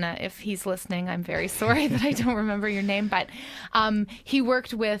Vienna. If he's listening, I'm very sorry that I don't remember your name, but he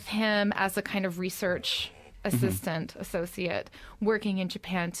worked with him as a kind of research assistant, associate, working in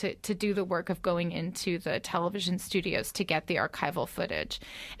Japan to do the work of going into the television studios to get the archival footage.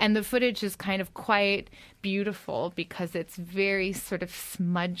 And the footage is kind of quite beautiful because it's very sort of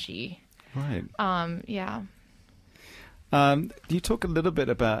smudgy. Right. Yeah. You talk a little bit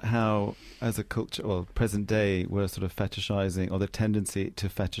about how, as a culture, well, present day, we're sort of fetishizing, or the tendency to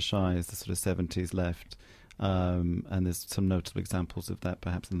fetishize the sort of 70s left. And there's some notable examples of that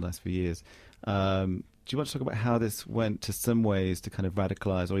perhaps in the last few years. Do you want to talk about how this went to some ways to kind of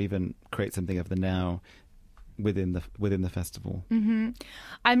radicalize or even create something of the now within the festival? Mm-hmm.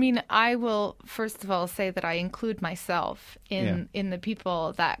 I mean, I will first of all say that I include myself in the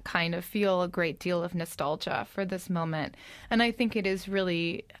people that kind of feel a great deal of nostalgia for this moment. And I think it is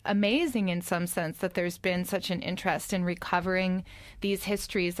really amazing in some sense that there's been such an interest in recovering these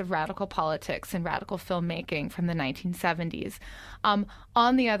histories of radical politics and radical filmmaking from the 1970s.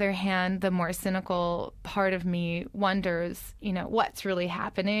 On the other hand, the more cynical part of me wonders, what's really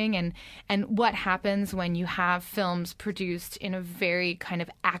happening and what happens when you have films produced in a very kind of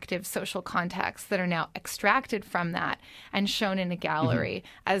active social context that are now extracted from that and shown in a gallery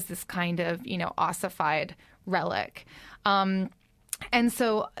as this kind of, ossified relic. And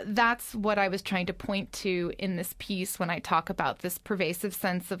so that's what I was trying to point to in this piece when I talk about this pervasive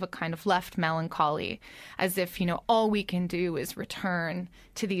sense of a kind of left melancholy, as if, all we can do is return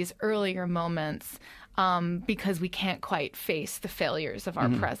to these earlier moments because we can't quite face the failures of our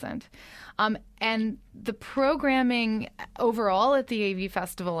present. And the programming overall at the AV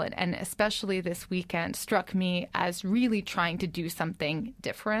Festival, and especially this weekend, struck me as really trying to do something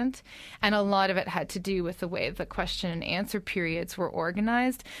different. And a lot of it had to do with the way the question and answer periods were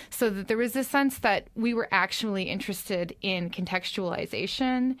organized, so that there was a sense that we were actually interested in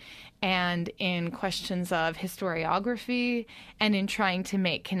contextualization and in questions of historiography and in trying to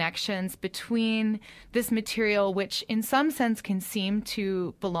make connections between this material, which in some sense can seem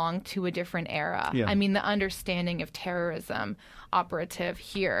to belong to a different era. Yeah. I mean, the understanding of terrorism operative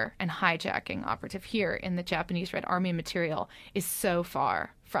here and hijacking operative here in the Japanese Red Army material is so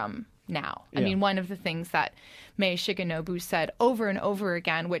far from now. Yeah. I mean, one of the things that Mei Shigenobu said over and over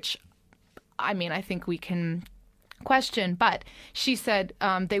again, which, I mean, I think we can question, but she said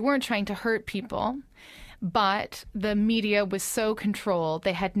they weren't trying to hurt people, but the media was so controlled.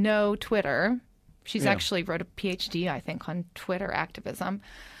 They had no Twitter. She's actually wrote a PhD, I think, on Twitter activism.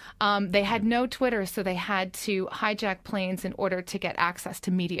 They had no Twitter, so they had to hijack planes in order to get access to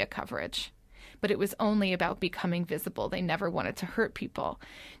media coverage. But it was only about becoming visible. They never wanted to hurt people.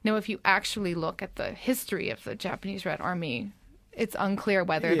 Now, if you actually look at the history of the Japanese Red Army, it's unclear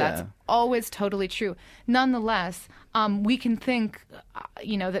whether that's always totally true. Nonetheless, we can think,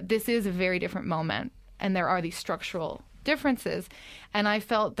 that this is a very different moment, and there are these structural differences. And I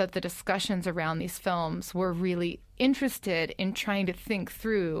felt that the discussions around these films were really interested in trying to think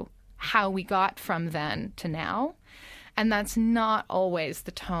through how we got from then to now. And that's not always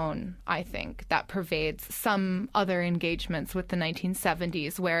the tone, I think, that pervades some other engagements with the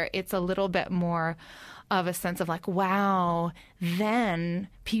 1970s, where it's a little bit more of a sense of like, wow, then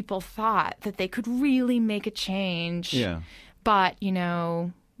people thought that they could really make a change. Yeah. But,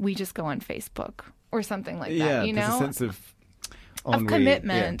 we just go on Facebook or something like that, there's a sense of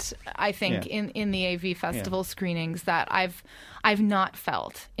commitment, I think, in the AV Festival screenings that I've not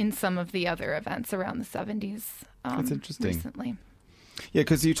felt in some of the other events around the 70s. That's interesting. Recently. Yeah,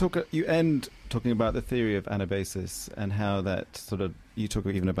 because you end talking about the theory of anabasis and how that sort of, you talk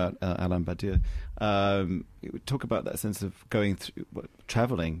even about Alain Badiou. You talk about that sense of going through,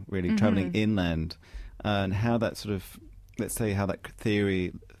 traveling inland, and how that sort of, let's say, how that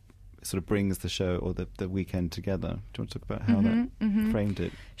theory sort of brings the show or the weekend together. Do you want to talk about how that framed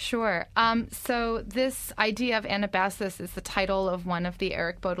it? Sure. So this idea of anabasis is the title of one of the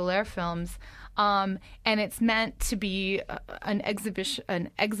Eric Baudelaire films, and it's meant to be an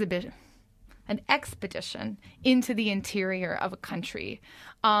expedition into the interior of a country.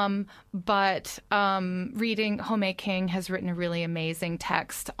 But reading Home King has written a really amazing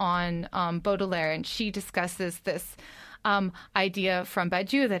text on Baudelaire, and she discusses this idea from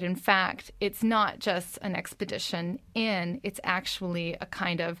Badiou that, in fact, it's not just an expedition in, it's actually a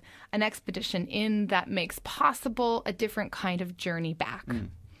kind of an expedition in that makes possible a different kind of journey back.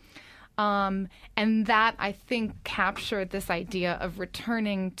 And that, I think, captured this idea of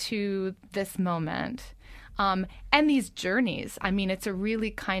returning to this moment and these journeys. I mean, it's a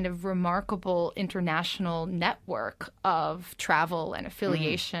really kind of remarkable international network of travel and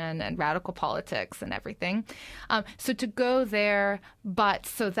affiliation and radical politics and everything. So to go there, but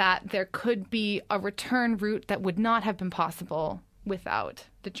so that there could be a return route that would not have been possible without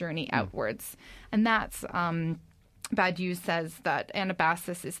the journey outwards. And that's... Badiou says that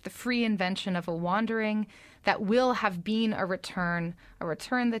Anabasis is the free invention of a wandering that will have been a return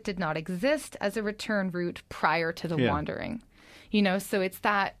that did not exist as a return route prior to the wandering. You know, so it's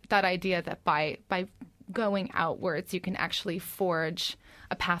that idea that by going outwards, you can actually forge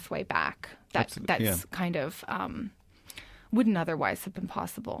a pathway back that's kind of wouldn't otherwise have been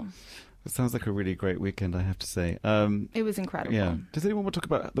possible. It sounds like a really great weekend, I have to say. It was incredible. Yeah. Does anyone want to talk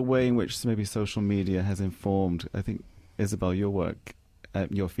about the way in which maybe social media has informed, I think, Isabel, your work,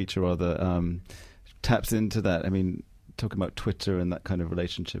 your feature rather, taps into that? I mean, talking about Twitter and that kind of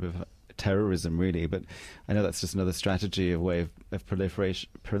relationship of terrorism, really, but I know that's just another strategy, a way of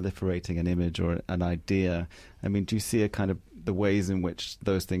proliferating an image or an idea. I mean, do you see a kind of the ways in which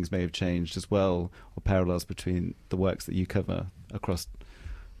those things may have changed as well, or parallels between the works that you cover across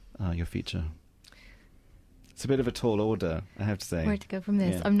your feature? It's a bit of a tall order, I have to say. Where to go from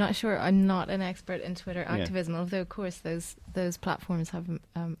this? Yeah. I'm not sure. I'm not an expert in Twitter activism, although of course those platforms have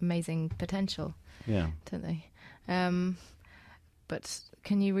amazing potential, don't they? But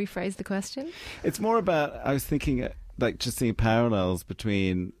can you rephrase the question? It's more about, I was thinking, like, just seeing parallels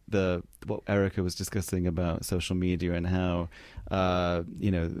between what Erica was discussing about social media and how,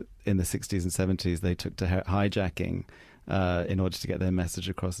 in the 60s and 70s they took to hijacking in order to get their message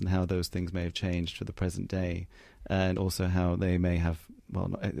across, and how those things may have changed for the present day, and also how they may have,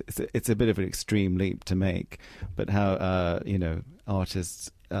 well, it's a bit of an extreme leap to make, but how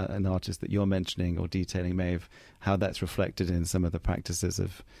artists an artist that you're mentioning or detailing may have, how that's reflected in some of the practices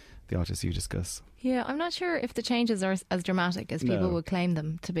of the artists you discuss. Yeah, I'm not sure if the changes are as dramatic as people would claim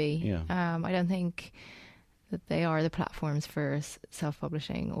them to be. Yeah. I don't think that they are the platforms for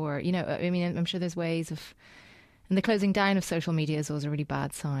self-publishing, or, I mean, I'm sure there's ways of... And the closing down of social media is always a really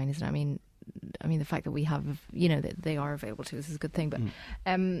bad sign, isn't it? I mean, the fact that we have, that they are available to us is a good thing. But,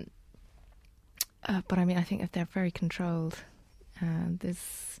 but I mean, I think if they're very controlled,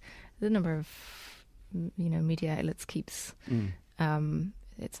 there's the number of, media outlets keeps,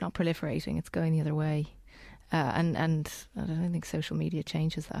 it's not proliferating; it's going the other way, and I don't think social media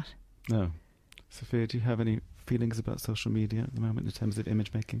changes that. No, Sophia, do you have any feelings about social media at the moment in terms of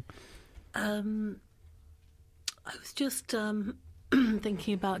image making? I was just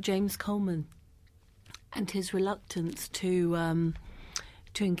thinking about James Coleman and his reluctance to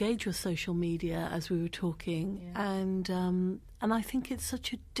engage with social media as we were talking, and I think it's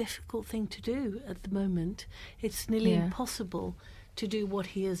such a difficult thing to do at the moment. It's nearly impossible to do what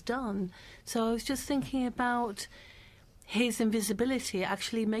he has done. So I was just thinking about his invisibility,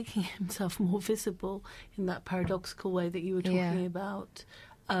 actually making himself more visible in that paradoxical way that you were talking about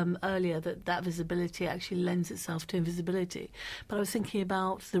earlier, that visibility actually lends itself to invisibility. But I was thinking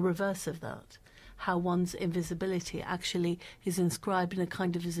about the reverse of that, how one's invisibility actually is inscribed in a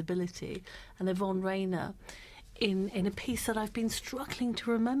kind of visibility. And Yvonne Rainer, in a piece that I've been struggling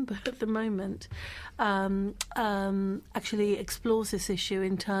to remember at the moment, actually explores this issue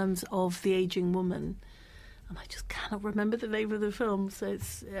in terms of the ageing woman. And I just cannot remember the name of the film, so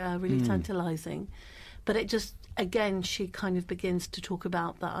it's really tantalising. But it just, again, she kind of begins to talk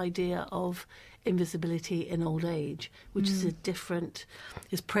about that idea of invisibility in old age, which is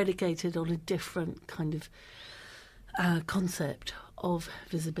predicated on a different kind of concept of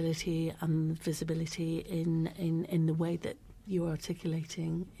visibility, and visibility in the way that you're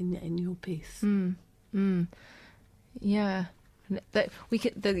articulating in your piece. Yeah, that we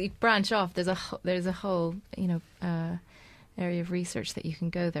could branch off. There's a whole area of research that you can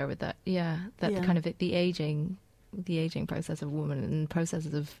go there with that. Kind of the aging process of a woman, and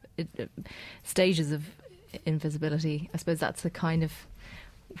processes of stages of invisibility. I suppose that's the kind of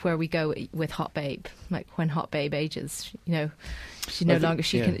where we go with Hot Babe. Like when Hot Babe ages, she no longer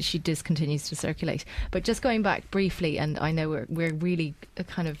she discontinues to circulate. But just going back briefly, and I know we're really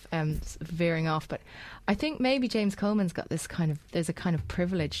kind of veering off, but I think maybe James Coleman's got this kind of, there's a kind of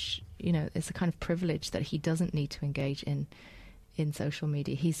privilege, it's a kind of privilege that he doesn't need to engage in social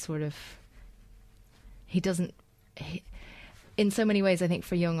media. He's sort of, in so many ways, I think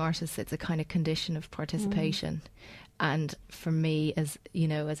for young artists, it's a kind of condition of participation. And for me, as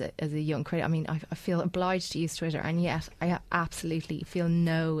a young creator, I mean, I feel obliged to use Twitter, and yet I absolutely feel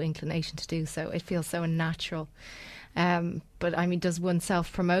no inclination to do so. It feels so unnatural. But I mean, does one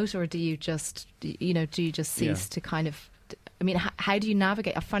self promote, or do you just cease to kind of I mean, how do you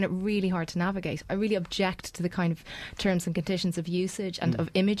navigate? I find it really hard to navigate. I really object to the kind of terms and conditions of usage and of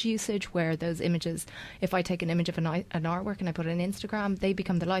image usage, where those images, if I take an image of an artwork and I put it on Instagram, they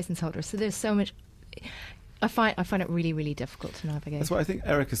become the license holder. So there's so much. I find it really, really difficult to navigate. That's why I think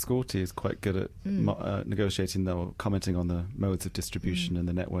Erica Scorti is quite good at negotiating or commenting on the modes of distribution and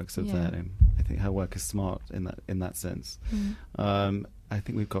the networks of that. And I think her work is smart in that sense. I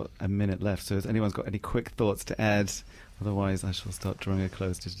think we've got a minute left, so has anyone's got any quick thoughts to add? Otherwise, I shall start drawing a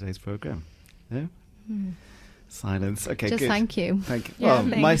close to today's programme. No? Silence. Okay, just good. Thank you. Thank you. Yeah, well,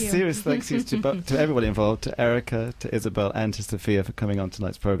 thank my you. serious thanks is to everybody involved, to Erica, to Isabel, and to Sophia for coming on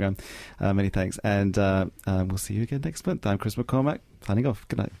tonight's programme. Many thanks. And we'll see you again next month. I'm Chris McCormack, signing off.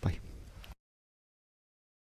 Good night. Bye.